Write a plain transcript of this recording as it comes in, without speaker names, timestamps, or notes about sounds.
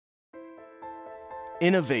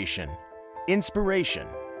innovation, inspiration,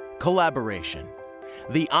 collaboration.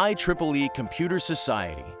 The IEEE Computer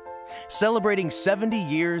Society, celebrating 70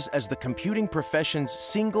 years as the computing profession's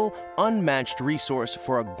single, unmatched resource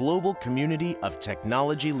for a global community of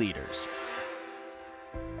technology leaders.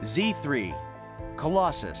 Z3,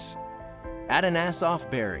 Colossus, Adanasoff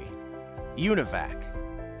Berry,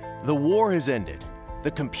 UNIVAC. The war has ended.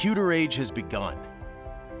 The computer age has begun.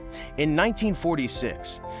 In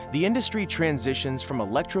 1946, the industry transitions from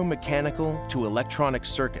electromechanical to electronic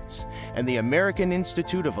circuits, and the American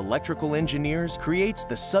Institute of Electrical Engineers creates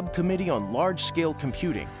the Subcommittee on Large-Scale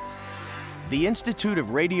Computing. The Institute of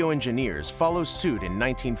Radio Engineers follows suit in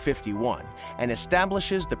 1951 and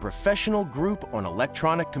establishes the Professional Group on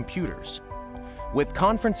Electronic Computers. With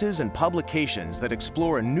conferences and publications that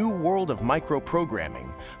explore a new world of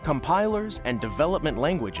microprogramming, compilers, and development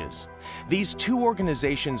languages, these two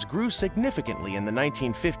organizations grew significantly in the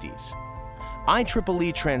 1950s.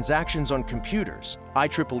 IEEE Transactions on Computers,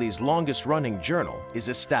 IEEE's longest-running journal, is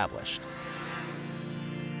established.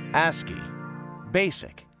 ASCII,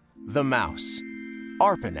 BASIC, the Mouse,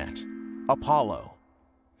 ARPANET, Apollo.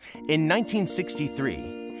 In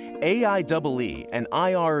 1963, IEEE and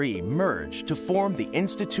IRE merged to form the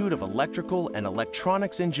Institute of Electrical and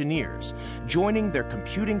Electronics Engineers, joining their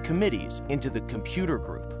computing committees into the Computer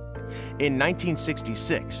Group. In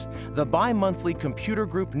 1966, the bi-monthly Computer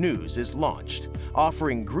Group News is launched,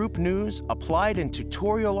 offering group news, applied and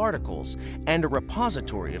tutorial articles, and a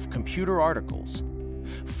repository of computer articles.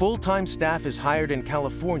 Full-time staff is hired in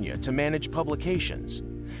California to manage publications.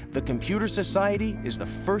 The Computer Society is the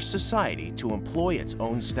first society to employ its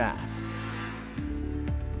own staff.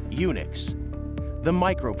 Unix, the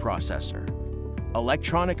microprocessor,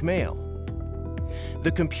 electronic mail.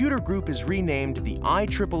 The Computer Group is renamed the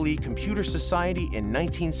IEEE Computer Society in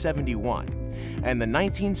 1971, and the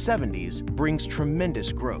 1970s brings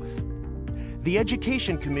tremendous growth. The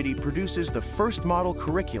Education Committee produces the first model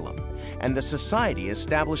curriculum, and the Society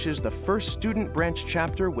establishes the first student branch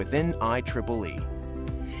chapter within IEEE.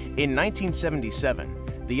 In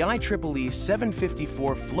 1977, the IEEE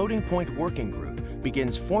 754 Floating Point Working Group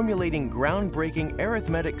begins formulating groundbreaking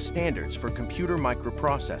arithmetic standards for computer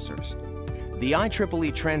microprocessors. The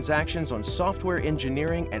IEEE Transactions on Software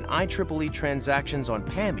Engineering and IEEE Transactions on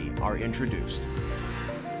PAMI are introduced.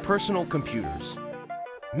 Personal computers,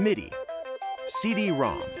 MIDI,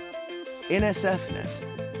 CD-ROM,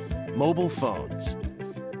 NSFNet, mobile phones.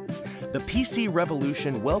 The PC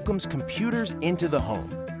revolution welcomes computers into the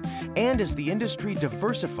home. And as the industry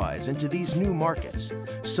diversifies into these new markets,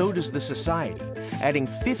 so does the Society, adding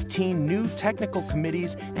 15 new technical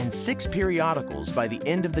committees and 6 periodicals by the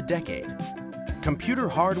end of the decade. Computer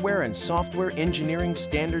hardware and software engineering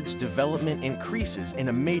standards development increases in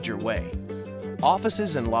a major way.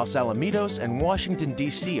 Offices in Los Alamitos and Washington,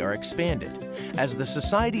 D.C. are expanded, as the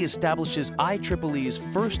Society establishes IEEE's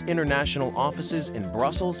first international offices in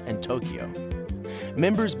Brussels and Tokyo.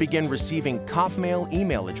 Members begin receiving CopMail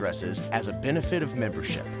email addresses as a benefit of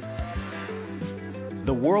membership.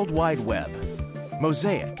 The World Wide Web,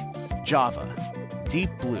 Mosaic, Java, Deep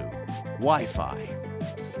Blue, Wi-Fi.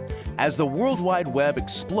 As the World Wide Web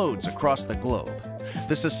explodes across the globe,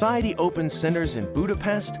 the Society opens centers in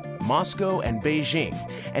Budapest, Moscow, and Beijing,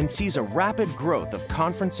 and sees a rapid growth of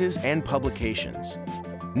conferences and publications.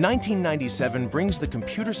 1997 brings the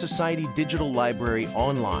Computer Society Digital Library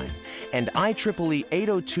online, and IEEE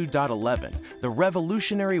 802.11, the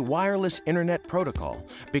revolutionary wireless Internet protocol,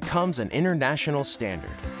 becomes an international standard.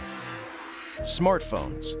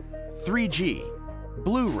 Smartphones, 3G,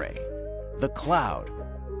 Blu-ray, the cloud,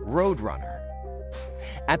 Roadrunner.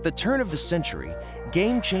 At the turn of the century,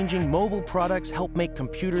 game-changing mobile products help make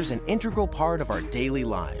computers an integral part of our daily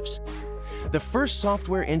lives. The first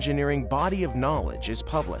software engineering body of knowledge is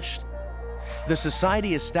published. The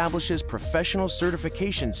Society establishes professional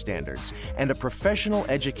certification standards and a professional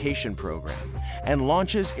education program, and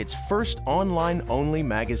launches its first online-only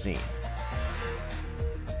magazine.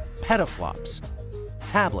 Petaflops,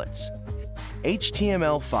 tablets,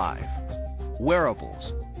 HTML5,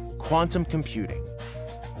 wearables, quantum computing.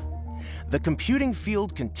 The computing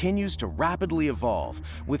field continues to rapidly evolve,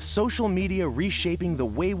 with social media reshaping the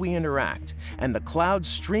way we interact and the cloud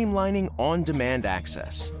streamlining on-demand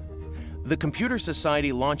access. The Computer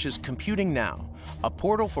Society launches Computing Now, a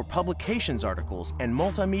portal for publications articles and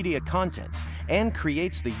multimedia content, and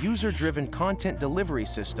creates the user-driven content delivery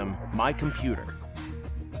system, My Computer.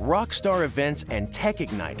 Rockstar Events and Tech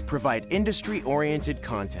Ignite provide industry-oriented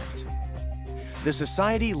content. The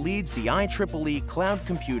Society leads the IEEE cloud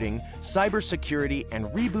computing, cybersecurity, and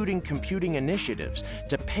rebooting computing initiatives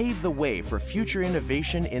to pave the way for future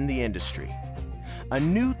innovation in the industry. a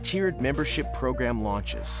new tiered membership program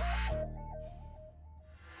launches.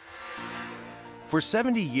 For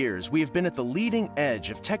 70 years, we have been at the leading edge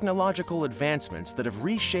of technological advancements that have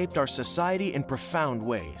reshaped our society in profound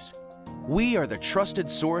ways. We are the trusted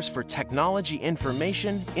source for technology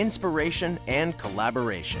information, inspiration, and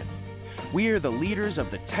collaboration. We are the leaders of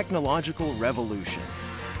the technological revolution.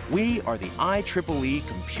 We are the IEEE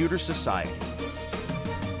Computer Society.